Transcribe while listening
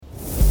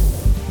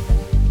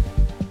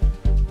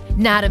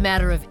Not a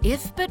matter of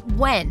if, but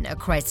when a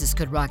crisis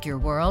could rock your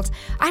world.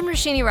 I'm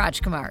Roshini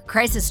Rajkumar,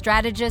 crisis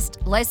strategist,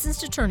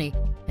 licensed attorney,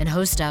 and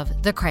host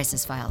of The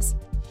Crisis Files.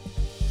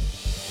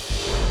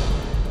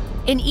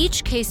 In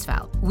each case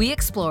file, we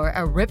explore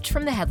a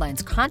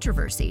ripped-from-the-headlines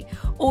controversy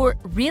or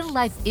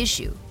real-life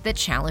issue that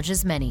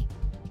challenges many.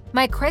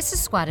 My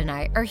crisis squad and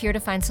I are here to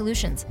find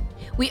solutions.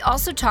 We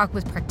also talk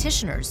with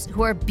practitioners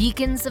who are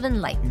beacons of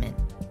enlightenment.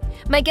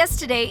 My guest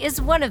today is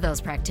one of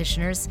those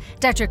practitioners.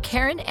 Dr.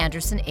 Karin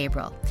Anderson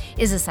Abrell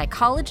is a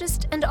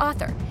psychologist and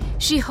author.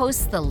 She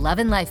hosts the Love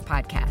and Life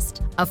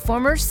podcast. A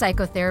former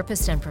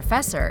psychotherapist and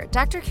professor,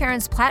 Dr.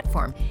 Karin's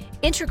platform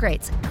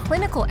integrates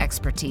clinical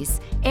expertise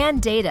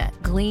and data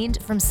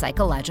gleaned from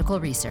psychological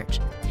research.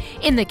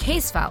 In the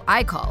case file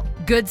I call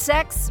Good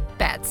Sex,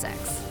 Bad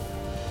Sex.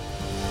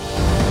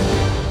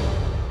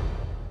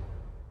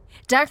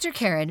 Dr.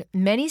 Karin,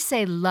 many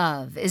say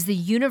love is the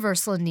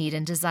universal need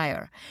and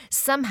desire.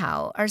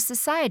 Somehow, our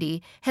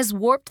society has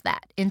warped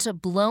that into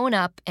blown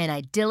up and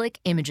idyllic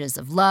images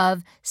of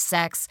love,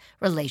 sex,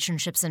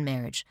 relationships, and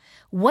marriage.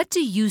 What do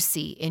you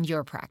see in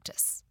your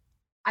practice?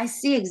 I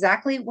see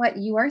exactly what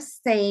you are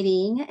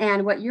stating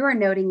and what you are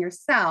noting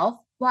yourself,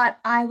 but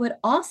I would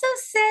also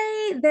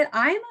say that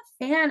I'm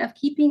a fan of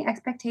keeping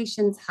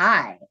expectations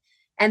high.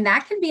 And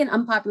that can be an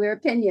unpopular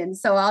opinion.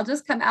 So I'll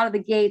just come out of the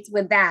gates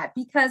with that,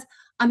 because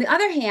on the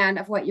other hand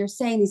of what you're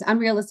saying, these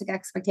unrealistic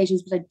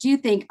expectations, which I do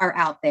think are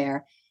out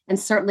there, and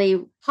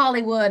certainly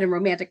Hollywood and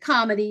romantic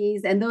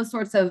comedies and those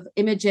sorts of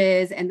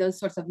images and those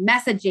sorts of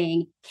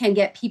messaging can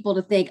get people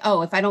to think,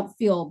 oh, if I don't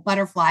feel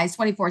butterflies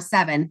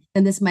 24/7,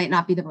 then this might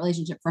not be the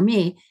relationship for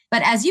me.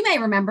 But as you may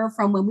remember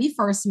from when we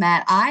first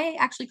met, I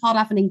actually called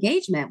off an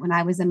engagement when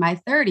I was in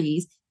my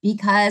 30s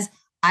because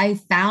I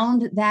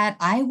found that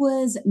I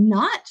was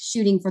not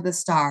shooting for the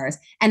stars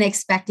and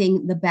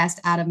expecting the best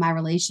out of my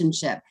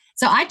relationship.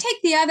 So I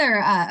take the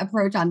other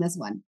approach on this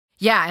one.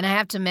 Yeah, and I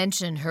have to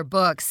mention her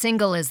book,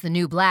 Single is the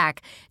New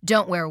Black,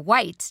 Don't Wear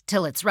White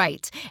Till It's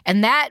Right.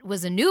 And that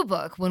was a new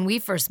book when we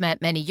first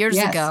met many years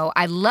ago.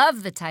 I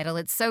love the title.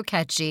 It's so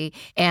catchy,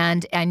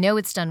 and I know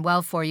it's done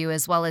well for you,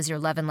 as well as your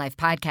Love and Life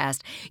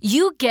podcast.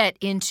 You get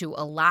into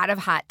a lot of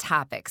hot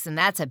topics, and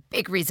that's a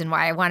big reason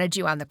why I wanted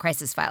you on the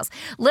Crisis Files.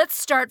 Let's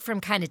start from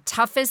kind of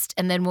toughest,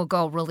 and then we'll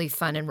go really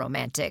fun and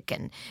romantic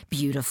and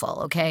beautiful,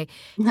 okay?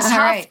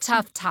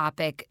 Tough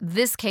topic.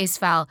 This case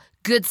file,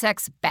 good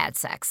sex, bad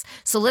sex.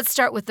 So let's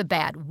start with the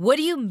bad. What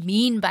do you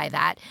mean by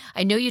that?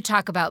 I know you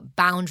talk about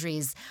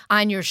boundaries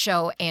on your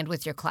show and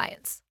with your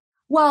clients.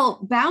 Well,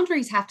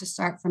 boundaries have to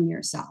start from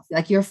yourself.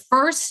 Like your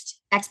first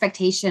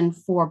expectation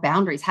for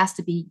boundaries has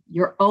to be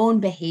your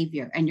own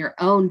behavior and your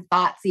own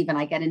thoughts. Even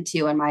I get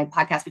into in my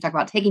podcast, we talk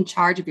about taking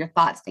charge of your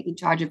thoughts, taking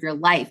charge of your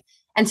life.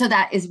 And so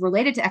that is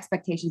related to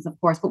expectations, of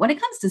course. But when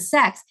it comes to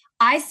sex,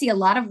 I see a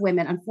lot of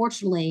women,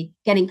 unfortunately,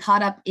 getting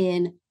caught up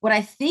in what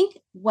I think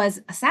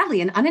was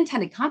sadly an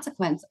unintended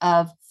consequence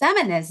of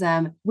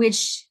feminism,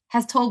 which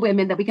has told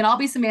women that we can all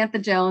be Samantha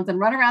Jones and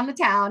run around the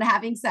town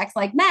having sex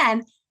like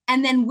men.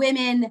 And then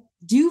women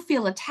do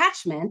feel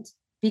attachment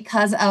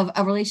because of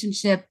a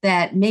relationship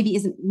that maybe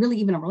isn't really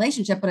even a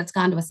relationship, but it's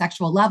gone to a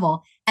sexual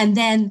level. And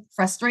then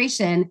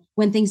frustration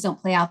when things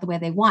don't play out the way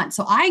they want.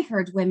 So I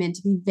encourage women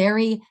to be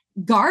very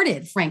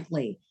guarded,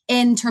 frankly,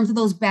 in terms of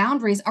those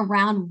boundaries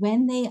around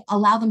when they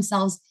allow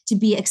themselves to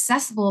be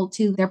accessible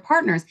to their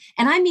partners.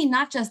 And I mean,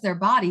 not just their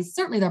bodies,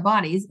 certainly their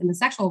bodies in the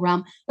sexual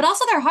realm, but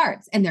also their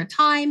hearts and their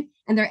time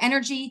and their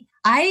energy.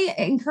 I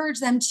encourage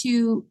them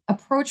to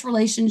approach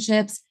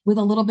relationships with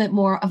a little bit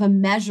more of a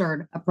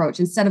measured approach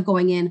instead of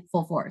going in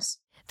full force.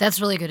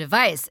 That's really good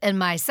advice. And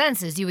my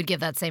sense is you would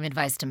give that same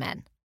advice to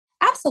men.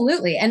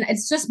 Absolutely. And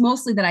it's just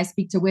mostly that I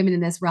speak to women in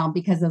this realm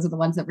because those are the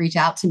ones that reach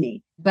out to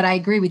me. But I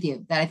agree with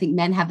you that I think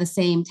men have the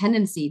same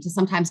tendency to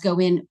sometimes go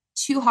in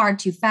too hard,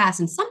 too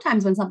fast. And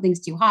sometimes when something's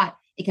too hot,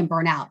 it can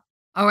burn out.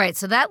 All right,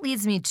 so that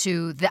leads me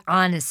to the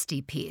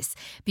honesty piece.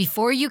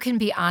 Before you can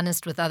be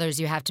honest with others,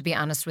 you have to be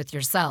honest with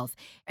yourself.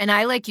 And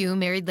I, like you,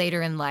 married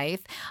later in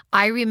life.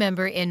 I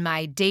remember in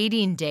my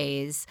dating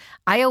days,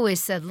 I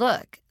always said,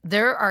 look,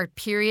 there are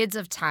periods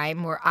of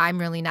time where I'm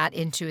really not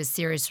into a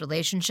serious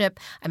relationship.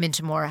 I'm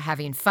into more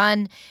having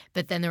fun.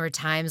 But then there were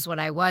times when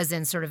I was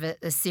in sort of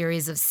a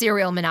series of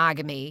serial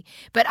monogamy.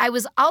 But I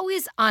was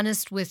always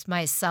honest with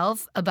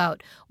myself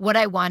about what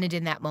I wanted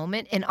in that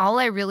moment. And all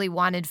I really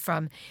wanted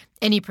from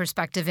any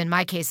perspective, in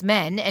my case,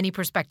 men, any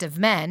prospective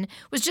men,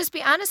 was just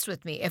be honest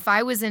with me. If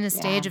I was in a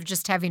stage of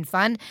just having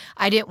fun,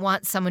 I didn't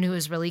want someone who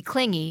was really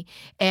clingy.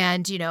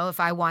 And, you know, if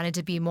I wanted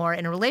to be more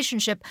in a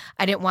relationship,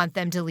 I didn't want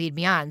them to lead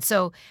me on.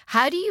 So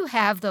how do you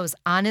have those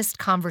honest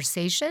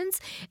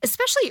conversations,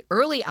 especially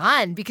early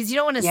on? Because you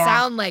don't want to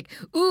sound like,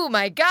 ooh,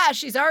 my gosh,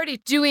 she's already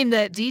doing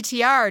the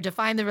DTR,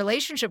 define the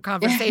relationship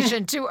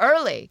conversation too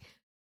early.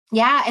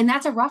 Yeah. And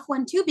that's a rough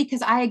one too,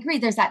 because I agree.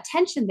 There's that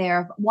tension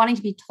there of wanting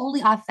to be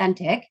totally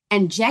authentic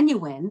and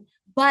genuine.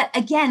 But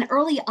again,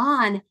 early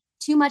on,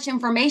 too much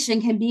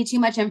information can be too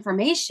much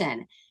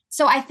information.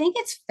 So I think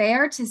it's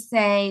fair to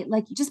say,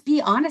 like, just be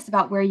honest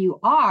about where you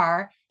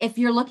are if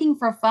you're looking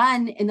for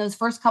fun in those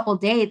first couple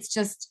dates,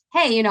 just,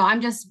 hey,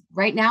 I'm just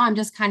right now, I'm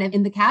just kind of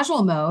in the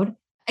casual mode.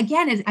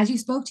 Again, as you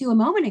spoke to a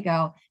moment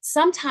ago,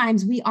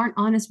 sometimes we aren't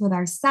honest with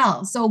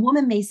ourselves. So a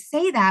woman may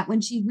say that when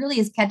she really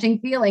is catching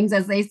feelings,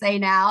 as they say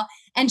now,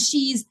 and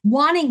she's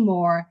wanting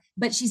more,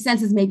 but she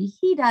senses maybe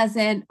he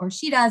doesn't or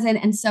she doesn't.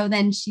 And so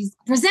then she's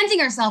presenting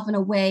herself in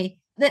a way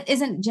that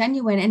isn't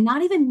genuine and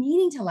not even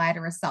meaning to lie to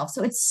herself.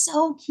 So it's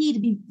so key to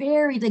be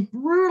very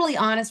brutally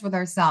honest with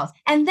ourselves.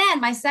 And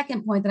then my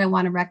second point that I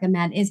want to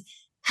recommend is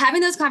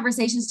having those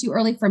conversations too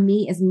early for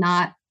me is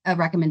not a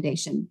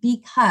recommendation,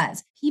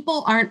 because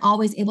people aren't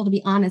always able to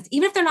be honest.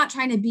 Even if they're not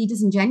trying to be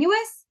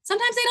disingenuous,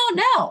 sometimes they don't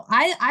know.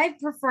 I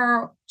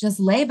prefer just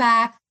lay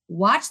back,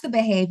 watch the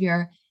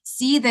behavior,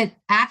 see that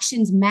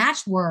actions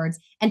match words,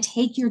 and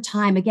take your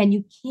time. Again,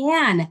 you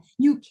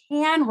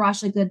can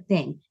rush a good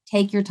thing.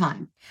 Take your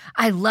time.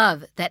 I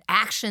love that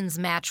actions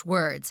match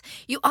words.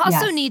 You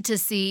also Yes. need to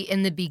see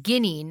in the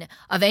beginning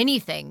of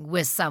anything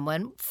with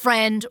someone,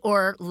 friend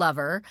or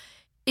lover,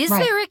 is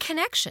Right. there a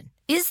connection?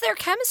 Is there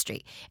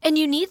chemistry? And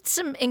you need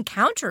some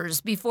encounters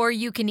before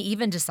you can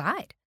even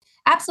decide.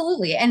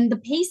 Absolutely. And the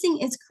pacing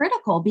is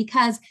critical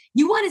because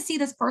you want to see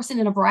this person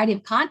in a variety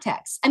of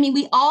contexts. I mean,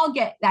 we all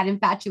get that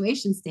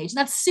infatuation stage.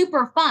 That's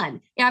super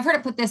fun. I've heard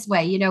it put this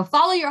way,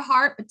 follow your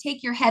heart, but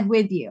take your head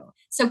with you.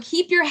 So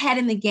keep your head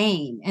in the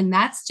game. And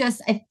that's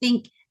just, I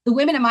think the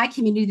women in my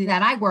community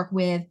that I work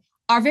with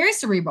are very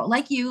cerebral,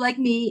 like you, like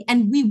me,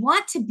 and we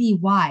want to be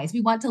wise.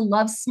 We want to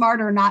love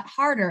smarter, not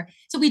harder.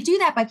 So we do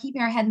that by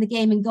keeping our head in the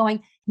game and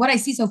going, what I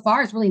see so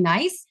far is really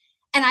nice.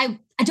 And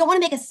I don't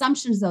want to make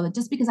assumptions, though, that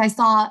just because I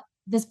saw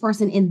this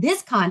person in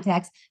this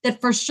context,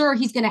 that for sure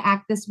he's going to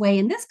act this way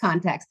in this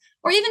context.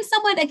 Or even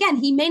someone, again,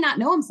 he may not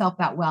know himself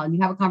that well. And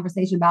you have a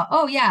conversation about,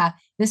 oh, yeah,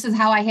 this is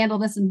how I handle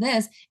this and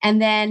this.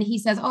 And then he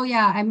says, oh,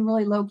 yeah, I'm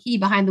really low key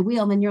behind the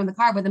wheel. And then you're in the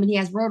car with him and he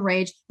has road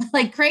rage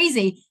like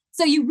crazy.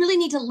 So you really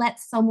need to let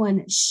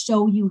someone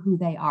show you who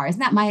they are.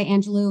 Isn't that Maya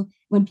Angelou?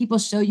 When people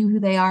show you who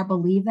they are,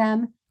 believe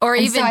them. Or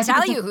And even so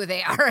tell you who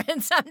they are.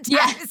 And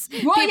sometimes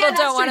Well, people that's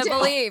don't want true to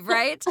too. believe,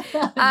 right?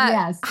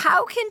 Yes.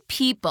 How can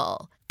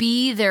people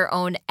be their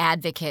own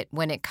advocate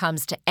when it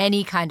comes to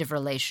any kind of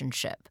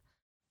relationship?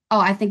 Oh,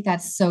 I think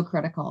that's so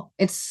critical.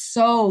 It's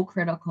so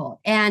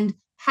critical. And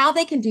how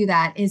they can do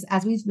that is,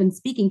 as we've been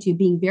speaking to,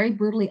 being very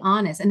brutally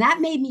honest. And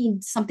that may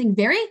mean something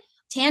very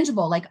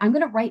tangible, like I'm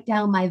going to write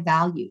down my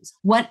values,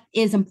 what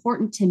is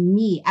important to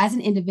me as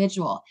an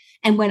individual.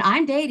 And when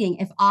I'm dating,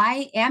 if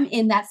I am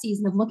in that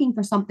season of looking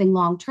for something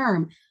long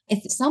term,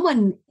 if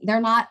someone, they're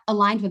not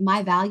aligned with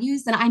my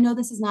values, then I know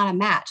this is not a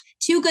match.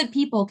 Two good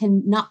people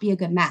can not be a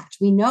good match.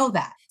 We know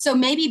that. So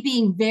maybe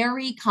being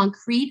very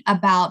concrete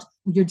about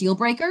your deal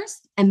breakers,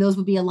 and those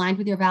would be aligned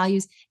with your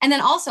values. And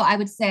then also I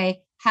would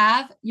say,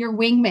 have your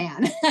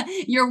wingman,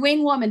 your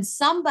wing woman,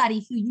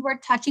 somebody who you are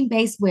touching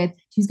base with,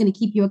 who's going to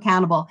keep you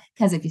accountable.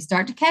 Because if you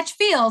start to catch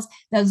feels,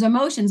 those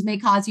emotions may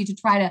cause you to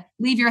try to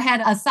leave your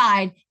head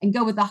aside and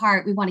go with the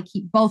heart. We want to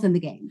keep both in the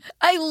game.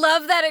 I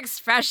love that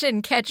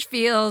expression, catch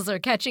feels or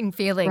catching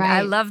feeling. Right.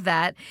 I love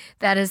that.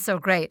 That is so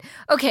great.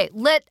 Okay,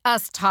 let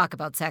us talk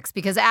about sex,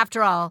 because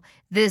after all,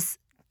 this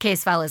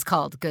case file is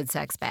called Good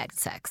Sex, Bad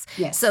Sex.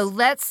 Yes. So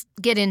let's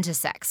get into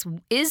sex.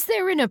 Is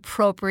there an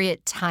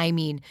appropriate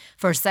timing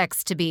for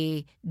sex to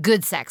be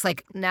good sex?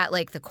 Like, not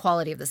like the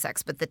quality of the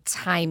sex, but the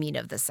timing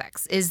of the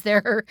sex. Is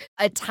there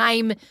a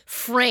time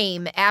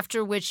frame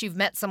after which you've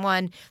met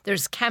someone,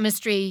 there's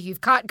chemistry,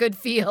 you've caught good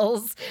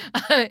feels?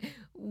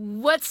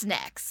 What's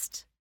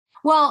next?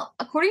 Well,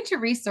 according to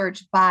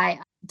research by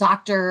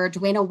Dr.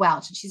 Joanna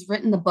Welch, and she's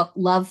written the book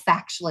Love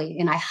Factually,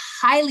 and I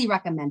highly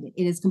recommend it.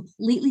 It is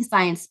completely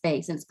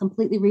science-based and it's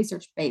completely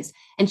research-based.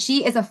 And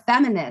she is a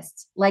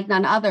feminist like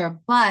none other,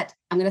 but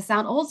I'm going to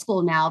sound old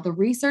school now. The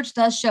research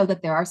does show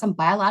that there are some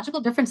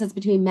biological differences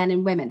between men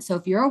and women. So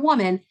if you're a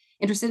woman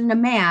interested in a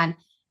man,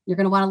 you're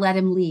going to want to let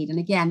him lead. And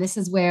again, this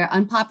is where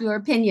unpopular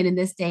opinion in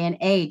this day and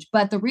age.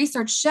 But the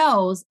research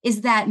shows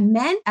is that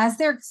men, as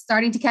they're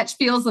starting to catch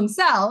feels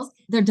themselves,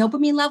 their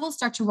dopamine levels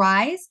start to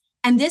rise.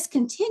 And this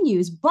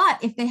continues. But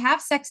if they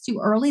have sex too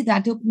early,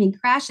 that dopamine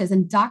crashes.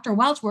 And Dr.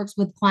 Welch works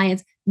with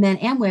clients, men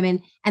and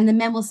women. And the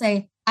men will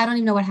say, I don't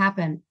even know what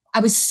happened. I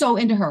was so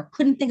into her,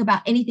 couldn't think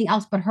about anything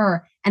else but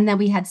her. And then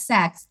we had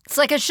sex. It's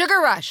like a sugar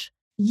rush.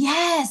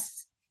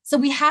 Yes. So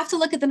we have to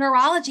look at the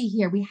neurology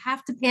here. We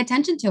have to pay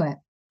attention to it.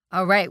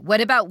 All right.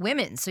 What about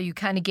women? So you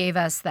kind of gave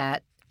us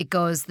that. It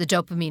goes, the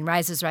dopamine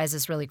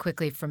rises really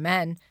quickly for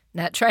men.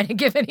 Not trying to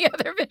give any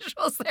other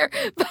visuals there,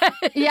 but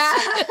Yeah.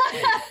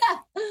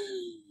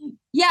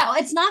 Yeah,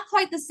 it's not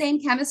quite the same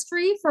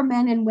chemistry for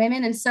men and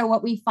women. And so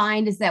what we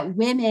find is that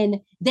women,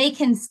 they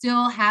can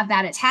still have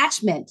that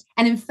attachment.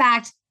 And in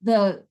fact,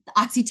 the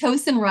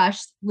oxytocin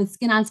rush with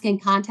skin on skin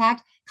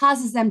contact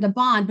causes them to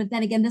bond. But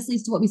then again, this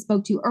leads to what we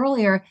spoke to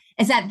earlier,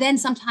 is that then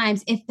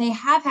sometimes if they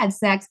have had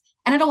sex,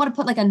 and I don't want to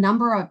put like a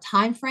number or a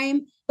time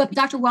frame, but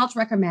Dr. Welch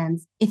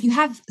recommends if you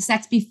have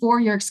sex before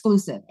you're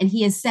exclusive and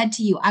he has said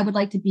to you, I would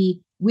like to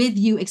be with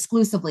you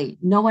exclusively.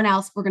 No one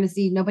else. We're going to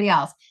see nobody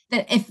else.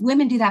 That if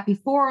women do that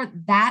before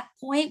that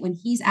point, when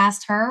he's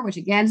asked her, which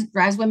again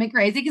drives women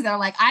crazy because they're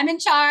like, I'm in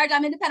charge,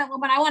 I'm independent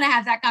woman. I want to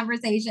have that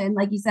conversation.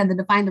 Like you said, the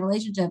define the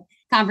relationship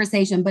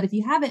conversation. But if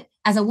you have it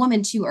as a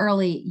woman too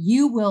early,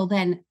 you will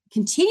then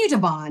continue to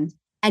bond.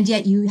 And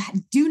yet you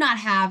do not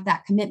have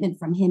that commitment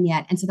from him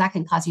yet. And so that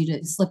can cause you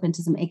to slip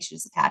into some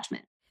anxious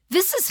attachment.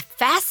 This is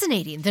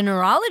fascinating, the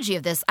neurology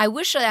of this. I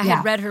wish I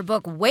had read her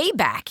book way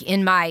back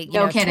in my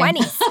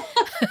 20s.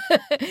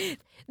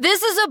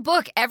 This is a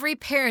book every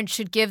parent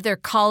should give their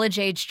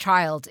college-age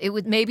child. It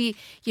would maybe,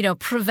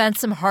 prevent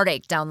some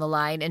heartache down the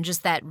line and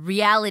just that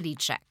reality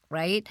check,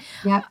 right?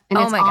 Yep. And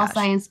it's all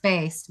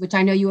science-based, which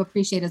I know you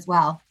appreciate as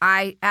well.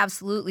 I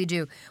absolutely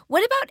do.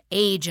 What about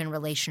age in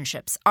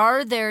relationships?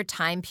 Are there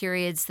time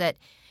periods that,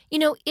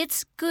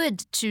 it's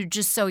good to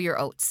just sow your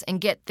oats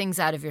and get things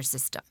out of your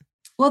system?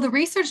 Well, the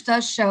research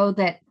does show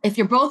that if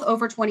you're both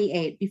over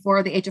 28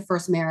 before the age of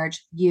first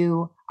marriage,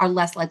 you are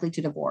less likely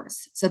to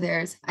divorce. So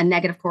there's a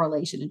negative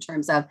correlation in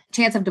terms of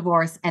chance of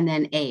divorce and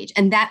then age.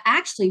 And that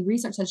actually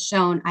research has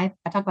shown, I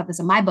talk about this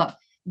in my book,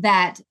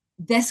 that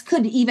this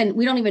could even,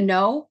 we don't even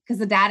know because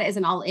the data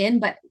isn't all in,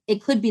 but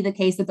it could be the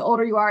case that the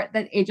older you are at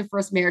the age of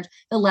first marriage,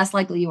 the less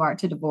likely you are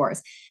to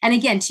divorce. And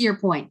again, to your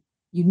point,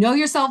 you know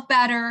yourself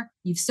better.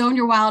 You've sown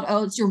your wild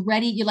oats. You're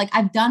ready. You're like,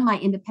 I've done my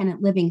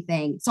independent living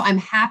thing. So I'm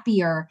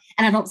happier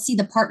and I don't see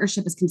the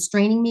partnership as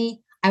constraining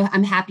me.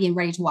 I'm happy and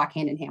ready to walk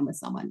hand in hand with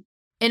someone.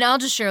 And I'll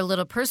just share a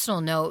little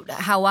personal note.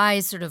 How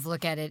I sort of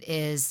look at it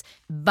is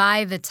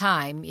by the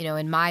time,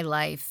 in my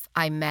life,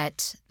 I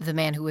met the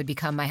man who would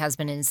become my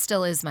husband and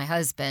still is my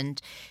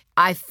husband,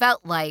 I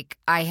felt like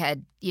I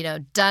had,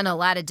 done a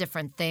lot of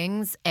different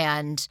things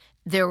and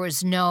there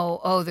was no,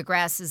 the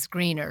grass is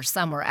greener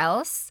somewhere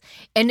else.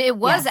 And it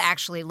was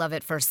actually love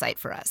at first sight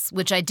for us,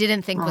 which I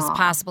didn't think was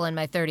possible in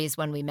my 30s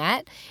when we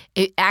met.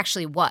 It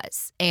actually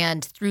was.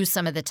 And through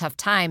some of the tough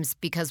times,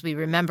 because we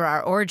remember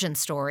our origin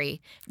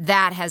story,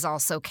 that has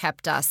also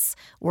kept us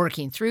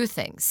working through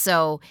things.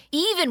 So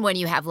even when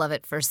you have love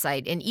at first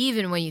sight, and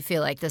even when you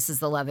feel like this is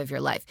the love of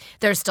your life,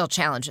 there's still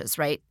challenges,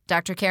 right,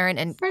 Dr. Karin?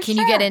 And can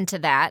you get into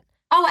that?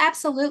 Oh,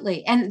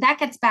 absolutely. And that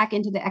gets back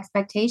into the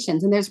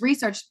expectations. And there's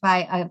research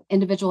by an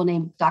individual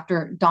named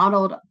Dr.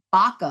 Donald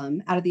Bauckham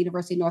out of the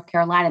University of North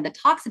Carolina that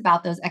talks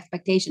about those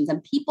expectations.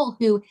 And people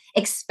who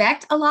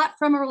expect a lot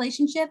from a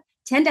relationship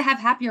tend to have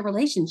happier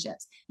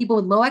relationships. People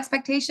with low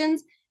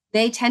expectations,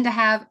 they tend to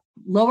have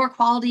lower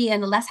quality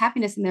and less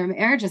happiness in their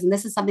marriages. And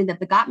this is something that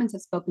the Gottmans have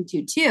spoken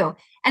to too.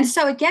 And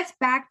so it gets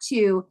back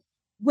to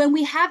when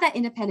we have that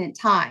independent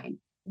time,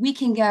 we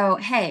can go,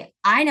 hey,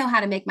 I know how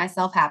to make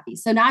myself happy.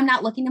 So now I'm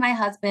not looking to my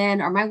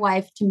husband or my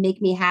wife to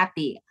make me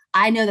happy.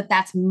 I know that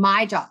that's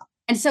my job.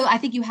 And so I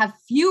think you have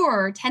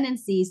fewer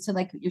tendencies to,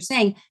 like you're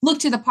saying, look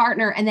to the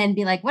partner and then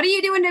be like, what are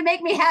you doing to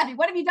make me happy?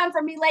 What have you done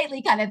for me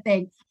lately kind of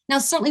thing. Now,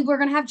 certainly we're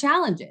going to have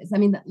challenges. I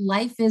mean,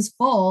 life is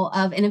full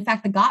of, and in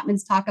fact, the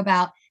Gottmans talk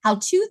about how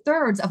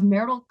 2/3 of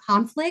marital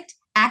conflict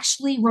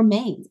actually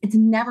remains. It's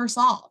never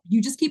solved.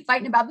 You just keep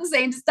fighting about the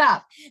same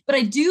stuff. But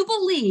I do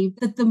believe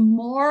that the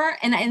more,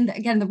 and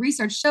again, the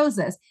research shows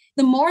this,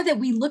 the more that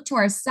we look to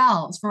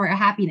ourselves for our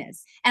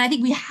happiness. And I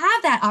think we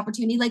have that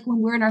opportunity, like when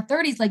we're in our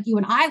 30s, like you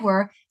and I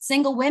were,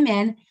 single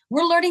women,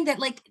 we're learning that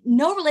like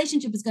no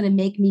relationship is going to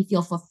make me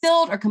feel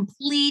fulfilled or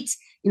complete.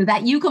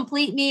 That you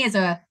complete me is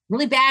a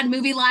really bad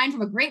movie line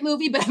from a great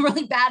movie, but a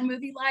really bad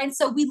movie line.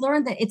 So we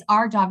learned that it's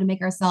our job to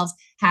make ourselves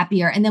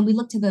happier. And then we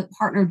look to the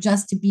partner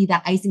just to be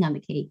that icing on the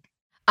cake.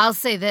 I'll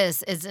say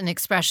this is an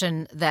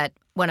expression that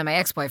one of my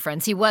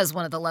ex-boyfriends, he was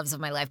one of the loves of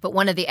my life, but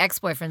one of the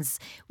ex-boyfriends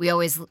we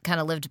always kind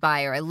of lived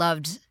by, or I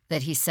loved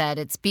that he said,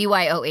 it's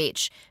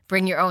BYOH,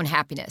 bring your own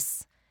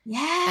happiness.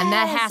 Yes, and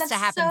that has to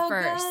happen so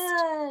first.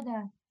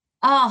 Good.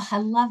 Oh, I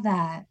love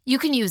that. You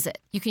can use it.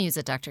 You can use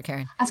it, Dr.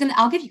 Karin.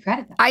 I'll give you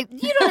credit though.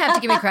 You don't have to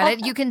give me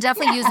credit. You can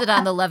definitely use it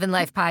on the Love and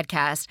Life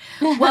podcast.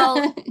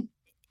 Well,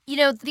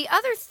 the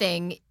other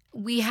thing,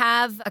 we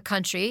have a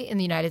country in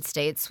the United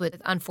States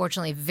with,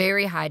 unfortunately,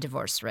 very high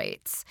divorce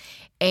rates.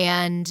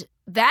 And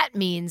that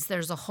means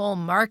there's a whole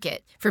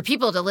market for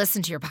people to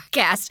listen to your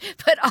podcast,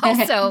 but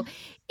also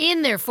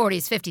in their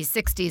 40s, 50s,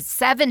 60s,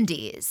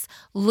 70s,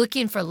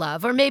 looking for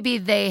love, or maybe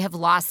they have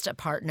lost a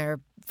partner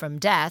from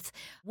death.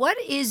 What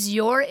is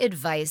your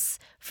advice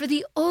for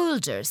the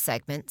older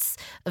segments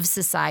of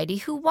society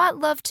who want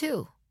love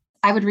too?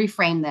 I would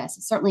reframe this.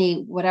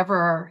 Certainly,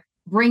 whatever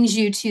brings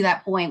you to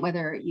that point,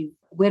 whether you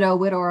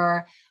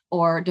widower,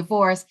 or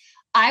divorce,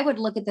 I would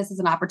look at this as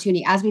an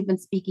opportunity. As we've been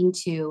speaking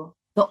to,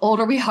 the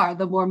older we are,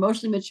 the more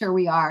emotionally mature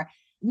we are,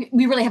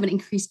 we really have an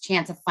increased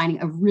chance of finding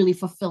a really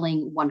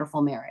fulfilling,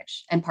 wonderful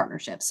marriage and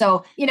partnership.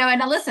 So,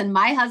 and listen,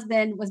 my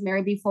husband was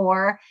married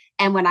before.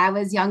 And when I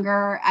was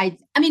younger, I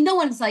mean, no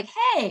one's like,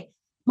 hey,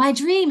 my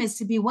dream is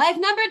to be wife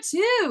number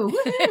 2.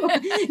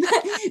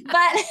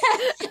 But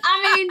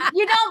I mean,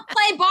 you don't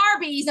play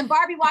Barbies and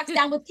Barbie walks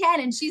down with Ken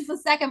and she's the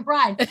second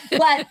bride.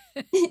 But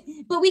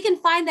we can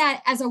find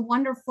that as a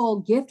wonderful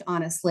gift,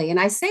 honestly.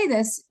 And I say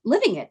this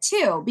living it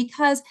too,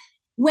 because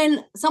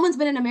when someone's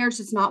been in a marriage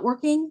that's not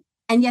working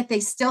and yet they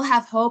still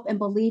have hope and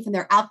belief, and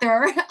they're out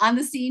there on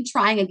the scene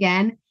trying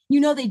again.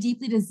 They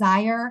deeply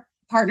desire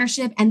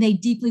partnership and they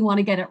deeply want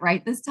to get it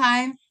right this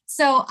time.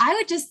 So I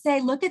would just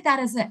say, look at that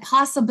as a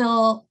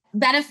possible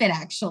benefit,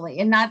 actually,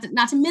 and not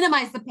to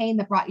minimize the pain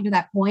that brought you to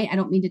that point. I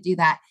don't mean to do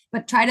that,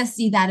 but try to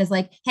see that as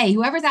like, hey,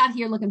 whoever's out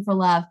here looking for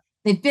love,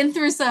 they've been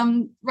through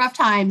some rough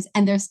times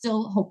and they're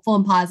still hopeful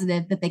and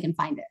positive that they can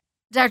find it.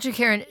 Dr.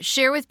 Karin,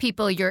 share with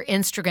people your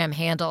Instagram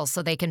handle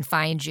so they can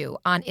find you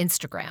on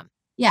Instagram.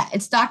 Yeah,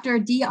 it's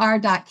dr.karin.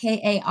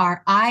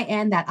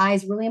 That I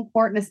is really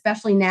important,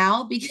 especially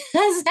now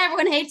because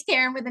everyone hates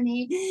Karen with an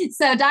E.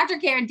 So Dr.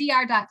 Karin,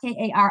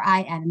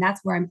 dr.karin. And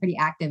that's where I'm pretty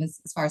active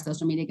as far as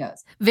social media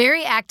goes.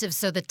 Very active.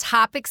 So the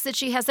topics that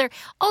she has there.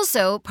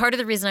 Also, part of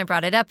the reason I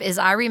brought it up is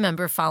I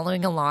remember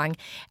following along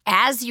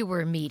as you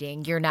were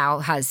meeting your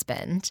now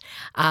husband.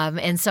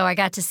 And so I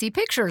got to see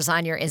pictures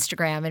on your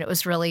Instagram, and it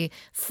was really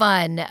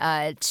fun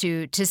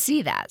to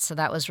see that. So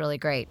that was really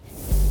great.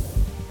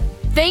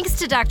 Thanks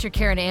to Dr.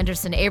 Karin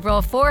Anderson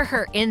Abrell for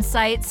her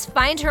insights.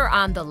 Find her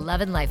on the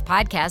Love and Life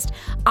podcast,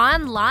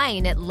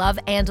 online at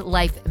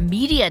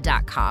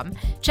loveandlifemedia.com.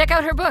 Check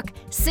out her book,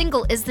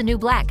 Single is the New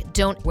Black,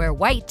 Don't Wear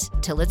White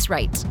Till It's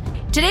Right.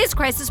 Today's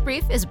Crisis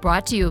Brief is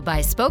brought to you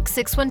by Spoke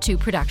 612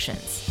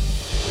 Productions.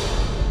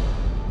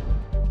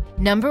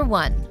 Number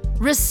 1,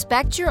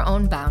 respect your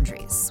own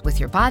boundaries with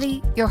your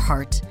body, your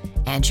heart,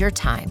 and your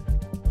time.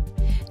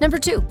 Number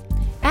 2,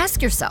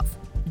 ask yourself,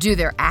 do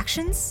their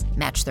actions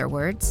match their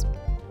words?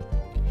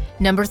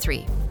 Number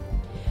 3,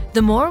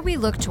 the more we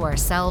look to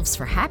ourselves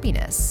for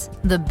happiness,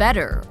 the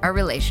better our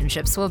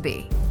relationships will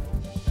be.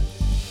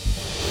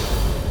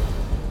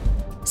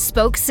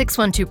 Spoke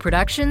 612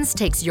 Productions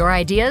takes your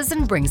ideas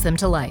and brings them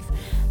to life.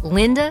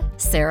 Linda,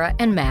 Sarah,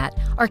 and Matt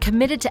are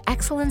committed to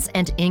excellence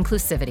and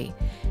inclusivity.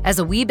 As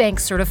a WeBank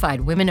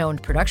certified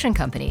women-owned production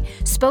company,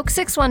 Spoke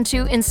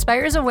 612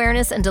 inspires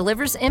awareness and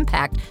delivers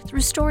impact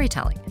through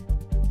storytelling.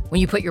 When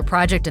you put your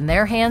project in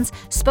their hands,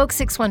 Spoke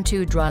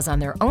 612 draws on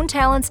their own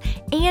talents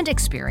and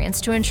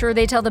experience to ensure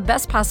they tell the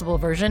best possible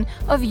version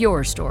of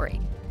your story.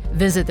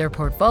 Visit their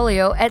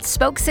portfolio at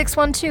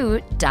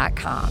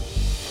spoke612.com.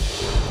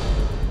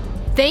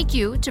 Thank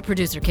you to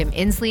producer Kim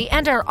Inslee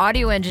and our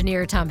audio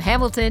engineer Tom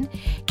Hamilton.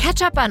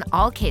 Catch up on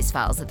all case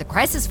files at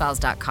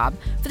thecrisisfiles.com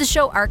for the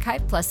show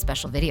archive plus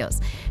special videos.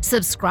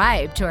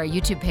 Subscribe to our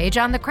YouTube page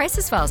on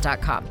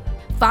thecrisisfiles.com.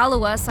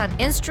 Follow us on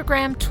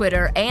Instagram,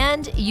 Twitter,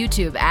 and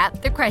YouTube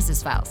at The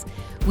Crisis Files.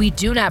 We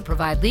do not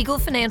provide legal,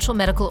 financial,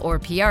 medical, or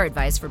PR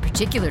advice for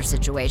particular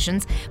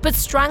situations, but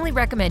strongly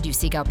recommend you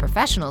seek out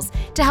professionals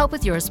to help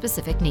with your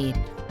specific need.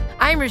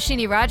 I'm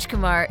Roshini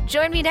Rajkumar.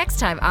 Join me next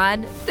time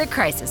on The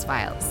Crisis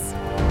Files.